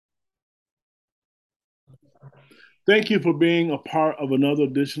Thank you for being a part of another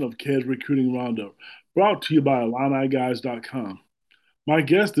edition of Kids Recruiting Roundup, brought to you by IlliniGuys.com. My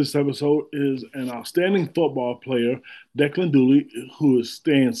guest this episode is an outstanding football player, Declan Dooley, who is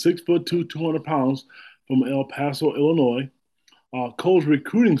staying 6'2", 200 pounds from El Paso, Illinois. Cole's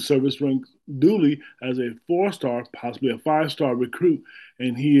recruiting service ranks Dooley as a four-star, possibly a five-star recruit,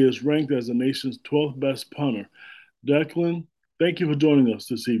 and he is ranked as the nation's 12th best punter. Declan, thank you for joining us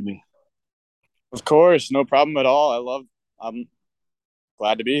this evening. Of course, no problem at all. I'm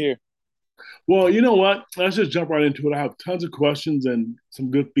glad to be here. Well, you know what? Let's just jump right into it. I have tons of questions and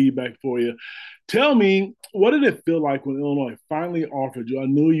some good feedback for you. Tell me, what did it feel like when Illinois finally offered you? I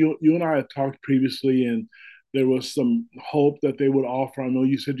knew you and I had talked previously, and there was some hope that they would offer. I know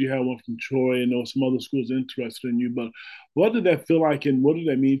you said you had one from Troy, and there was some other schools interested in you. But what did that feel like, and what did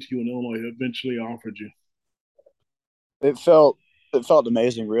that mean to you when Illinois eventually offered you? It felt it felt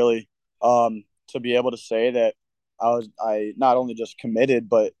amazing, really, to be able to say that I not only just committed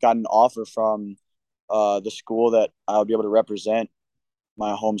but got an offer from the school that I would be able to represent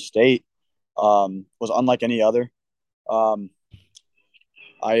my home state. Was unlike any other. Um,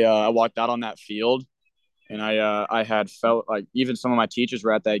 I walked out on that field, and I had felt like even some of my teachers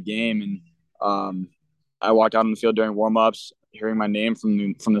were at that game, and I walked out on the field during warmups, hearing my name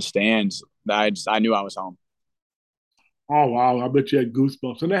from the stands. I knew I was home. Oh wow, I bet you had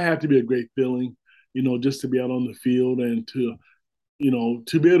goosebumps, and that had to be a great feeling, just to be out on the field and to be able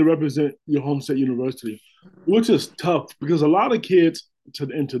to represent your home state university, which is tough because a lot of kids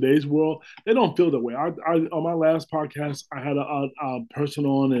in today's world, they don't feel that way. I on my last podcast, I had a person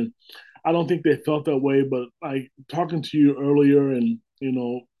on, and I don't think they felt that way. But like talking to you earlier, and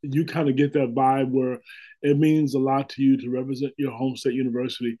you kind of get that vibe where it means a lot to you to represent your home state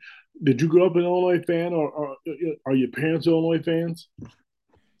university. Did you grow up an Illinois fan, or are your parents Illinois fans?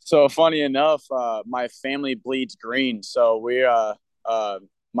 So funny enough, my family bleeds green. So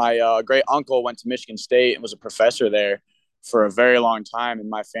my great uncle went to Michigan State and was a professor there for a very long time, and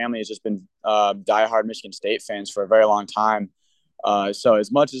my family has just been diehard Michigan State fans for a very long time. So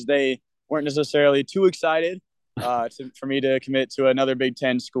as much as they weren't necessarily too excited for me to commit to another Big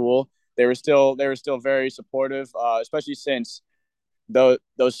Ten school, they were still very supportive, especially since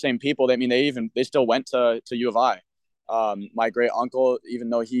those same people. I mean, they still went to U of I. My great uncle, even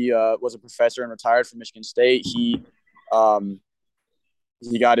though he was a professor and retired from Michigan State, um,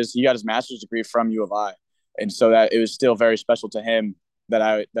 he got his master's degree from U of I, and so that it was still very special to him that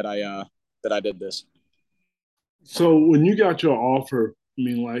I did this. So when you got your offer, I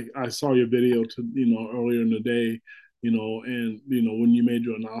mean, like I saw your video earlier in the day, and when you made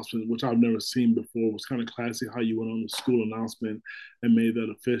your announcement, which I've never seen before, it was kind of classy how you went on the school announcement and made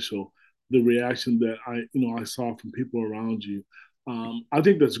that official. The reaction that I saw from people around you, I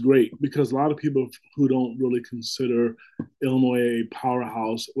think that's great because a lot of people who don't really consider Illinois a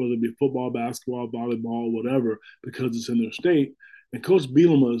powerhouse, whether it be football, basketball, volleyball, whatever, because it's in their state. And Coach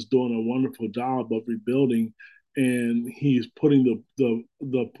Bielema is doing a wonderful job of rebuilding, and he's putting the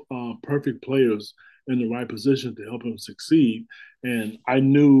perfect players in the right position to help him succeed. And I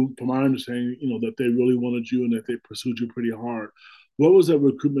knew, from my understanding, that they really wanted you and that they pursued you pretty hard. What was that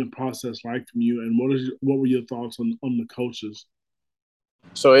recruitment process like from you, and what were your thoughts on the coaches?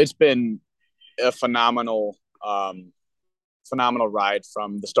 So it's been a phenomenal ride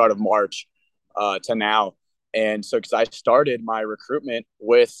from the start of March to now. And so, because I started my recruitment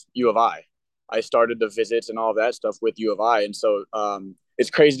with U of I started the visits and all of that stuff with U of I. And so it's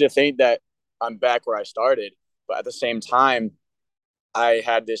crazy to think that I'm back where I started. But at the same time, I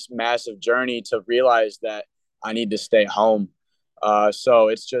had this massive journey to realize that I need to stay home. So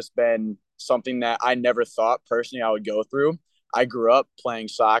it's just been something that I never thought personally I would go through. I grew up playing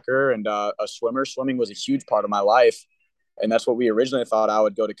soccer and a swimmer. Swimming was a huge part of my life, and that's what we originally thought I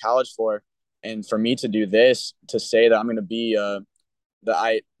would go to college for. And for me to do this, to say that I'm going to be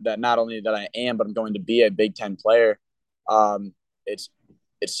that not only that I am, but I'm going to be a Big Ten player, um, it's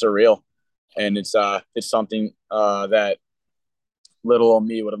it's surreal, and it's something that little old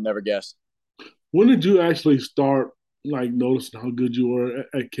me would have never guessed. When did you actually start like noticing how good you were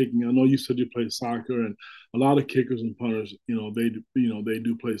at kicking? I know you said you played soccer, and a lot of kickers and punters, they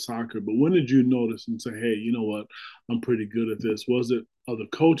do play soccer. But when did you notice and say, "Hey, you know what? I'm pretty good at this." Was it other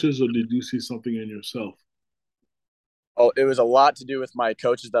coaches, or did you see something in yourself? Oh, it was a lot to do with my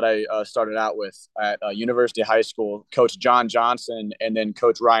coaches that I started out with at University High School, Coach John Johnson and then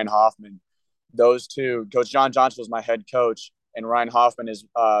Coach Ryan Hoffman. Those two, Coach John Johnson was my head coach, and Ryan Hoffman has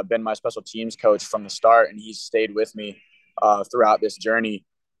been my special teams coach from the start, and he's stayed with me throughout this journey.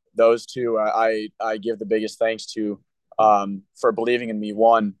 Those two, I give the biggest thanks to for believing in me.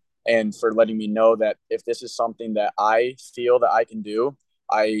 One, and for letting me know that if this is something that I feel that I can do,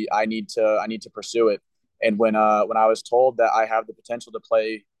 I need to pursue it. And when I was told that I have the potential to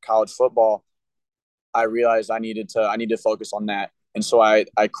play college football, I realized I need to focus on that. And so I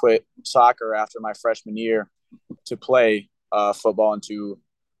quit soccer after my freshman year to play football and to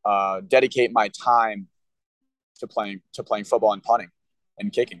dedicate my time to playing football and punting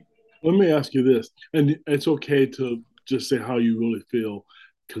and kicking. Let me ask you this, and it's okay to just say how you really feel,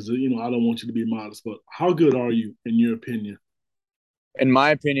 because I don't want you to be modest. But how good are you, in your opinion? In my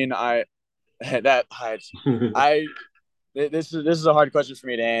opinion, I that I this is a hard question for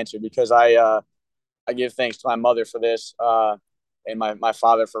me to answer because I give thanks to my mother for this and my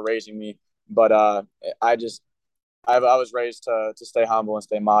father for raising me. But I just I was raised to stay humble and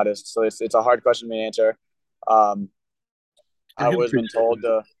stay modest. So it's a hard question to answer. Um, I I've can always been appreciate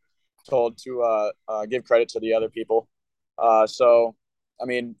that. told to give credit to the other people. So I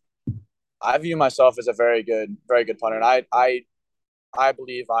mean, I view myself as a very good punter, and I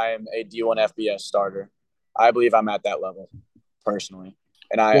believe I am a D1 FBS starter. I believe I'm at that level personally,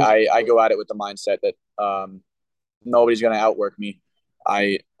 and Well, I go at it with the mindset that nobody's going to outwork me.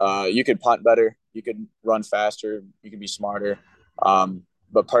 You could punt better, you could run faster, you could be smarter.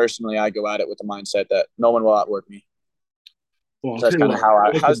 But personally, I go at it with the mindset that no one will outwork me. I'll So that's tell you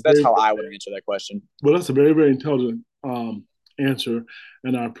kind of what. that's how I would answer that question. That's a very, very intelligent answer,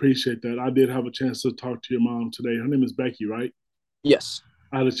 and I appreciate that. I did have a chance to talk to your mom today. Her name is Becky, right? Yes.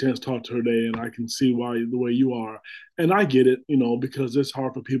 I had a chance to talk to her today, and I can see why the way you are, and I get it, because it's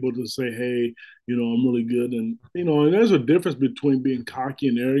hard for people to say, "Hey, I'm really good," and and there's a difference between being cocky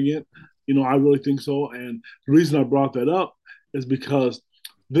and arrogant. I really think so, and the reason I brought that up is because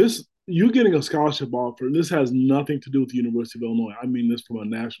this you getting a scholarship offer. This has nothing to do with the University of Illinois. I mean this from a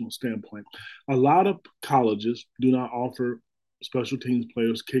national standpoint. A lot of colleges do not offer special teams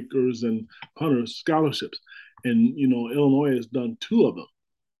players, kickers, and punters scholarships, and Illinois has done two of them.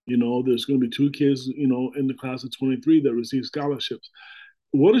 There's going to be two kids, in the class of 23 that receive scholarships.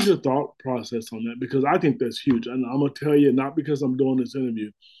 What is your thought process on that? Because I think that's huge. And I'm going to tell you, not because I'm doing this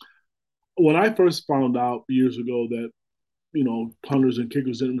interview. When I first found out years ago that, punters and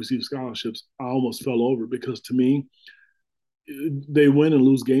kickers didn't receive scholarships, I almost fell over because to me, they win and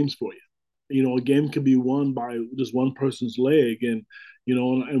lose games for you. A game could be won by just one person's leg, and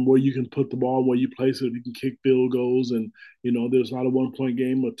and where you can put the ball, where you place it, you can kick field goals, and there's a lot of 1 point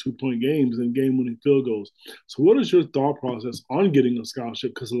game or 2 point games and game winning field goals. So, what is your thought process on getting a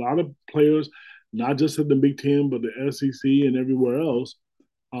scholarship? Because a lot of players, not just at the Big Ten, but the SEC and everywhere else,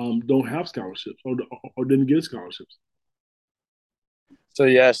 don't have scholarships or didn't get scholarships. So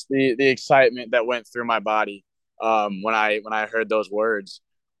yes, the excitement that went through my body when I heard those words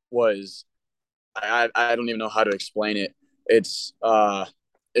was I don't even know how to explain it. It's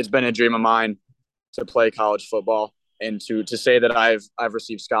been a dream of mine to play college football, and to say that I've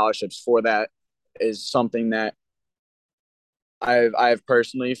received scholarships for that is something that I've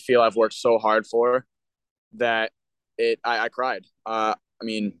personally feel I've worked so hard for that I cried. I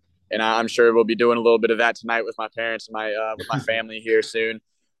mean, and I'm sure we'll be doing a little bit of that tonight with my parents and my with my family here soon.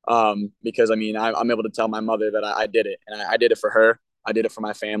 Because I mean, I'm able to tell my mother that I did it, and I did it for her. I did it for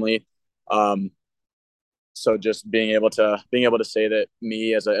my family. Um, so just being able to say that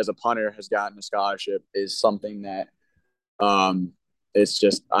me as a punter has gotten a scholarship is something that it's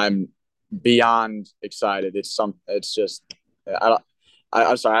just I'm beyond excited. It's just I don't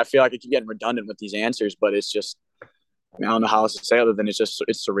I'm sorry. I feel like I keep getting redundant with these answers, but it's just I mean I don't know how else to say other than it's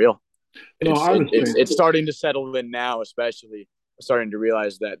surreal. No, I understand. It's starting to settle in now, especially starting to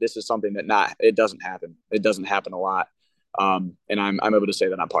realize that this is something that not it doesn't happen. It doesn't happen a lot, and I'm able to say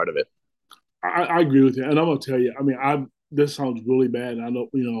that I'm part of it. I agree with you, and I'm gonna tell you. I mean, I this sounds really bad. I don't,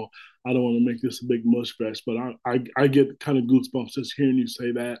 I don't want to make this a big mush fest, but I get kind of goosebumps just hearing you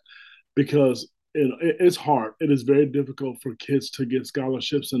say that because it's hard. It is very difficult for kids to get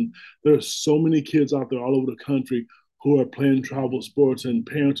scholarships, and there's so many kids out there all over the country who are playing travel sports, and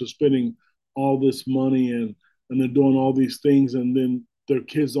parents are spending all this money and they're doing all these things, and then their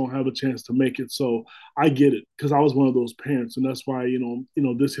kids don't have a chance to make it. So I get it because I was one of those parents, and that's why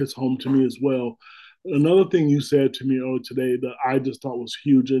this hits home to me as well. Another thing you said to me earlier today that I just thought was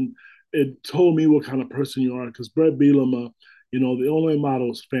huge, and it told me what kind of person you are. Because Brett Bielema, the only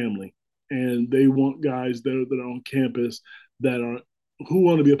model is family, and they want guys that are on campus that are who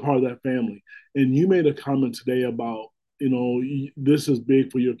want to be a part of that family. And you made a comment today about this is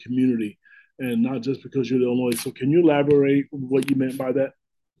big for your community, and not just because you're the Illinois. So can you elaborate what you meant by that?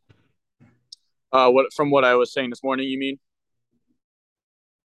 What from what I was saying this morning, you mean?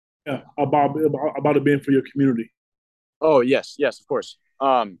 Yeah, about it being for your community. Oh yes, yes, of course.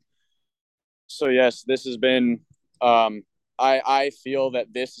 So yes, this has been. Um, I feel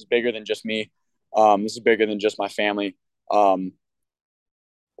that this is bigger than just me. This is bigger than just my family. Um,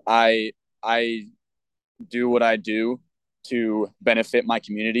 I I do what I do to benefit my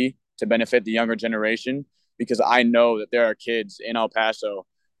community, to benefit the younger generation, because I know that there are kids in El Paso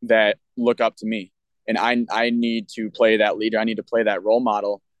that look up to me, and I need to play that leader. I need to play that role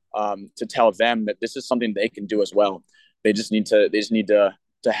model, to tell them that this is something they can do as well. They just need to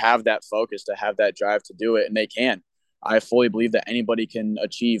have that focus, to have that drive to do it, and they can. I fully believe that anybody can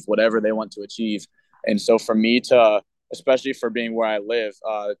achieve whatever they want to achieve, and so for me to, especially for being where I live,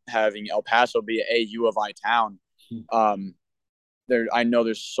 having El Paso be a U of I town. Um, I know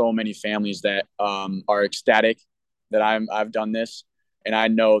there's so many families that are ecstatic that I've done this, and I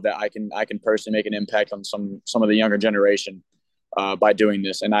know that I can personally make an impact on some of the younger generation by doing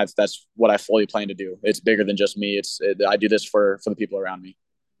this, and that's what I fully plan to do. It's bigger than just me. I do this for the people around me.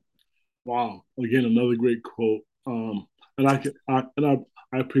 Wow. Again, another great quote. And I can,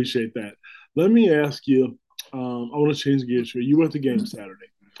 I appreciate that. Let me ask you. I want to change gears here. You went to game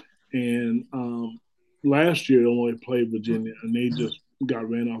Saturday, and last year when we played Virginia, and they just got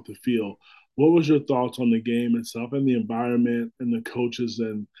ran off the field. What was your thoughts on the game itself and the environment and the coaches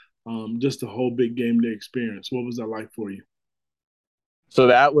and just the whole big game day experience? What was that like for you? So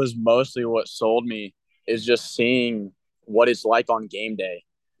that was mostly what sold me, is just seeing what it's like on game day.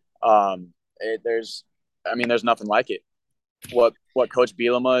 There's, I mean, there's nothing like it. What Coach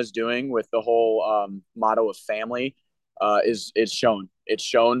Bielema is doing with the whole motto of family is it's shown. It's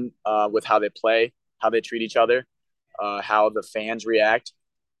shown with how they play, how they treat each other, how the fans react,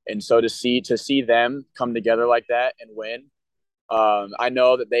 and so to see them come together like that and win. I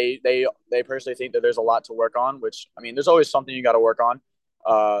know that they personally think that there's a lot to work on, which, I mean, there's always something you got to work on.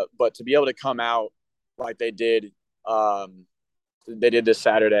 But to be able to come out like um, they did this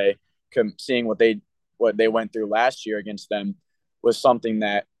Saturday, seeing what they went through last year against them, was something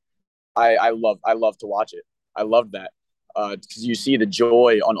that I love to watch it. I love that because you see the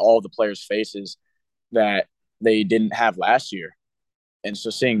joy on all the players' faces that they didn't have last year, and so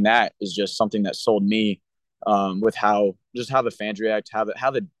seeing that is just something that sold me, with how the fans react, how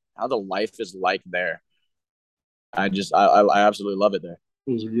the life is like there. I absolutely love it there.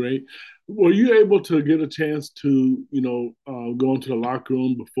 It was great. Were you able to get a chance to, go into the locker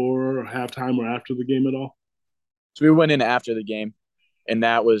room before or halftime or after the game at all? So we went in after the game, and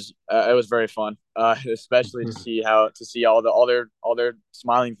that was it was very fun, especially to see all their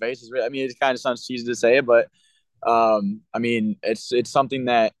smiling faces. I mean, it kind of sounds cheesy to say, but I mean, it's something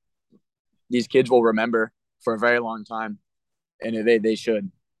that these kids will remember for a very long time, and they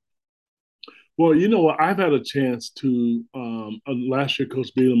should. Well, you know what? I've had a chance to last year. Coach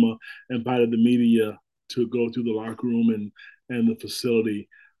Bielema invited the media to go through the locker room and the facility.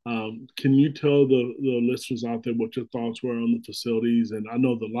 Can you tell the listeners out there what your thoughts were on the facilities? And I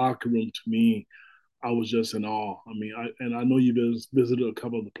know the locker room to me, I was just in awe. I mean, I know you visited a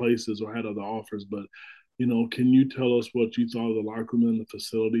couple of the places or had other offers, but can you tell us what you thought of the locker room and the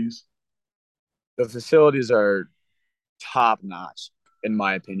facilities? The facilities are top notch, in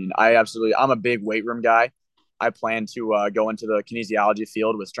my opinion. I'm a big weight room guy. I plan to go into the kinesiology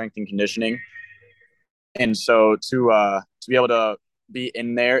field with strength and conditioning, and so to be able to be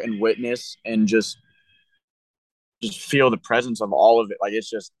in there and witness and just feel the presence of all of it, like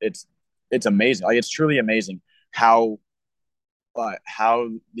it's amazing. Like, it's truly amazing how how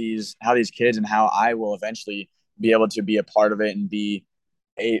these kids, and how I will eventually be able to be a part of it, and be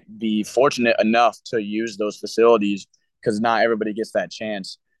fortunate enough to use those facilities, because not everybody gets that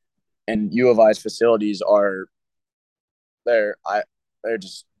chance. And U of I's facilities are they're I they're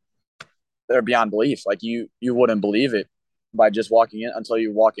just they're beyond belief. Like, you wouldn't believe it by just walking in until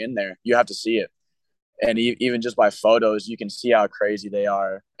you walk in there. You have to see it, and even just by photos, you can see how crazy they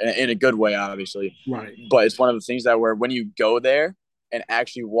are, in a good way, obviously. Right. But it's one of the things that, where when you go there and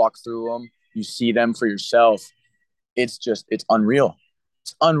actually walk through them, you see them for yourself. It's unreal.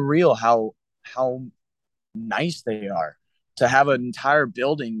 It's unreal how nice they are, to have an entire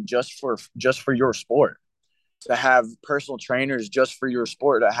building just for your sport, to have personal trainers just for your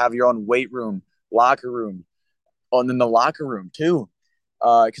sport, to have your own weight room, locker room, and then the locker room too,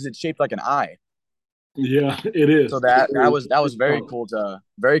 because it's shaped like an eye. Yeah, it is. So It that is. was very cool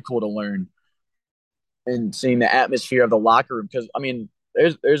to learn, and seeing the atmosphere of the locker room. Because, I mean,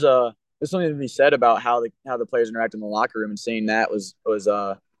 there's something to be said about how the players interact in the locker room, and seeing that was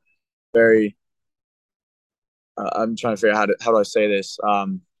very. I'm trying to figure out how do I say this.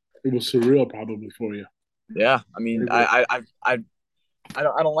 It was surreal, probably for you. Yeah, I mean, I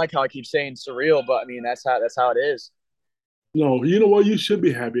don't like how I keep saying surreal, but I mean, that's how it is. No, you know what? You should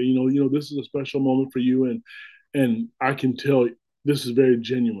be happy. This is a special moment for you, and I can tell this is very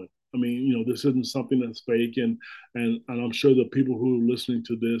genuine. I mean, this isn't something that's fake, and I'm sure the people who are listening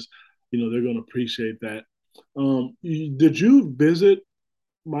to this, they're going to appreciate that. Did you visit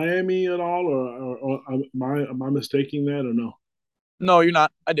Miami at all, or am I mistaking that or no? No, you're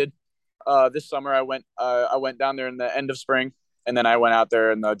not. I did. This summer I went down there in the end of spring, and then I went out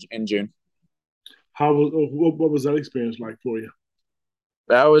there in June. What was that experience like for you?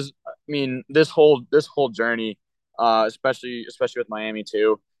 That was, I mean, this whole journey, especially with Miami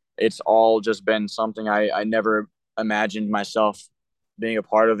too. It's all just been something I never imagined myself being a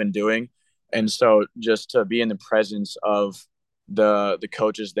part of and doing, and so just to be in the presence of the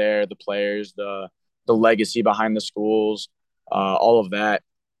coaches there, the players, the legacy behind the schools, all of that.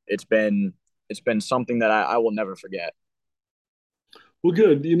 It's been it's been something that I will never forget. Well,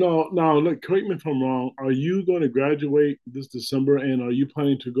 good. Now look, correct me if I'm wrong. Are you going to graduate this December, and are you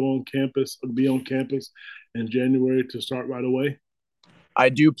planning to go on campus or be on campus in January to start right away? I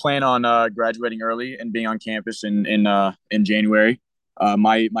do plan on graduating early and being on campus in January.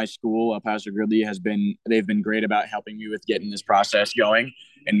 My school, Pastor Gridley, they've been great about helping me with getting this process going,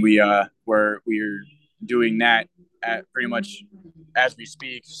 and we're doing that at pretty much as we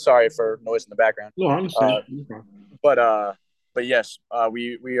speak. Sorry for noise in the background. No, I understand. Uh, but uh, but yes,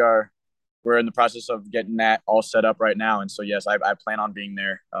 we're in the process of getting that all set up right now, and so yes, I plan on being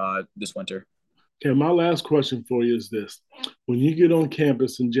there this winter. Okay, my last question for you is this: when you get on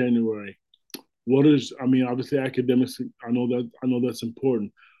campus in January, I mean, obviously academics. I know that's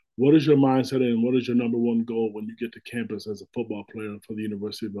important. What is your mindset and what is your number one goal when you get to campus as a football player for the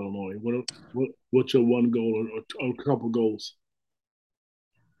University of Illinois? What's your one goal or a couple goals?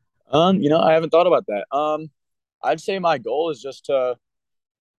 I haven't thought about that. I'd say my goal is just to.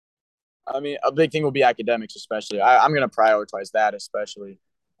 I mean, a big thing will be academics, especially. I'm going to prioritize that, especially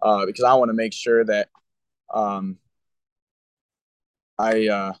because I want to make sure that um,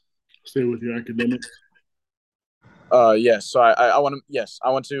 I Stay with your academics. yes. So I want to yes I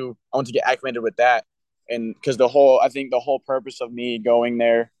want to get acclimated with that, and because I think the whole purpose of me going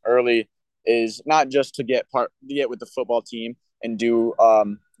there early is not just to get with the football team and do all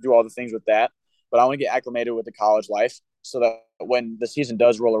the things with that, but I want to get acclimated with the college life so that when the season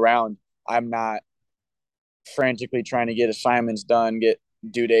does roll around, I'm not frantically trying to get assignments done, get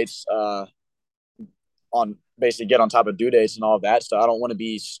due dates on basically get on top of due dates and all of that stuff. I don't want to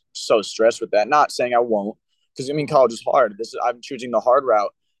be so stressed with that. Not saying I won't, because I mean college is hard. I'm choosing the hard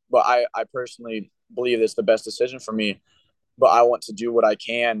route, but I personally believe it's the best decision for me. But I want to do what I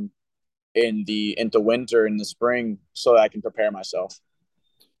can in the winter in the spring so that I can prepare myself.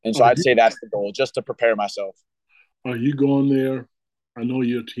 And so Are I'd you say that's the goal, just to prepare myself. are you going there? I know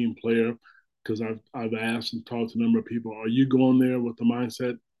you're a team player because I've asked and talked to a number of people. Are you going there with the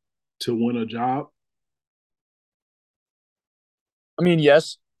mindset to win a job? I mean,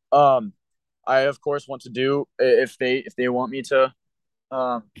 yes. Um, I of course want to do if they want me to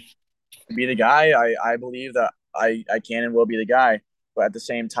um, be the guy. I believe that I can and will be the guy. But at the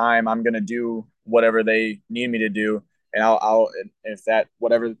same time, I'm gonna do whatever they need me to do, and I'll if that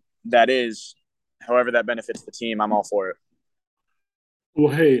whatever that is, however that benefits the team, I'm all for it.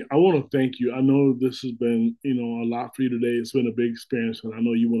 Well, hey, I want to thank you. I know this has been, a lot for you today. It's been a big experience, and I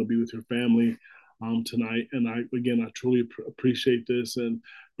know you want to be with your family tonight. And I truly appreciate this. And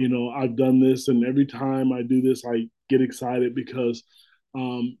I've done this, and every time I do this, I get excited because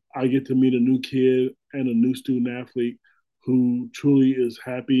I get to meet a new kid and a new student athlete who truly is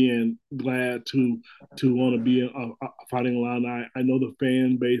happy and glad to want to be a Fighting Illini. I know the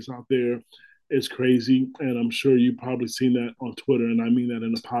fan base out there is crazy, and I'm sure you've probably seen that on Twitter, and I mean that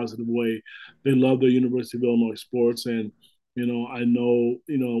in a positive way. They love the University of Illinois sports, and I know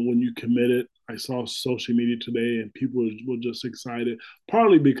when you committed. I saw social media today, and people were just excited,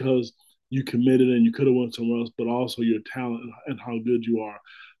 partly because you committed and you could have went somewhere else, but also your talent and how good you are.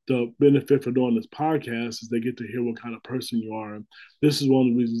 The benefit for doing this podcast is they get to hear what kind of person you are. And this is one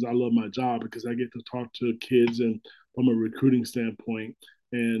of the reasons I love my job because I get to talk to kids and from a recruiting standpoint.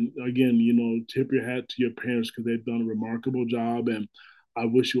 And again, tip your hat to your parents because they've done a remarkable job. And I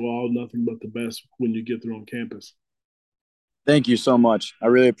wish you all nothing but the best when you get there on campus. Thank you so much. I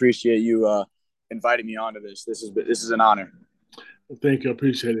really appreciate you inviting me onto this. This is an honor. Thank you. I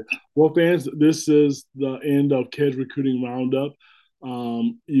appreciate it. Well, fans, this is the end of KEDS Recruiting Roundup.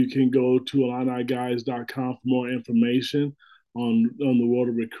 You can go to IlliniGuys.com for more information on the world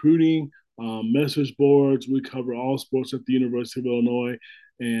of recruiting, message boards. We cover all sports at the University of Illinois.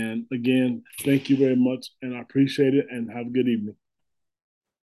 And again, thank you very much, and I appreciate it, and have a good evening.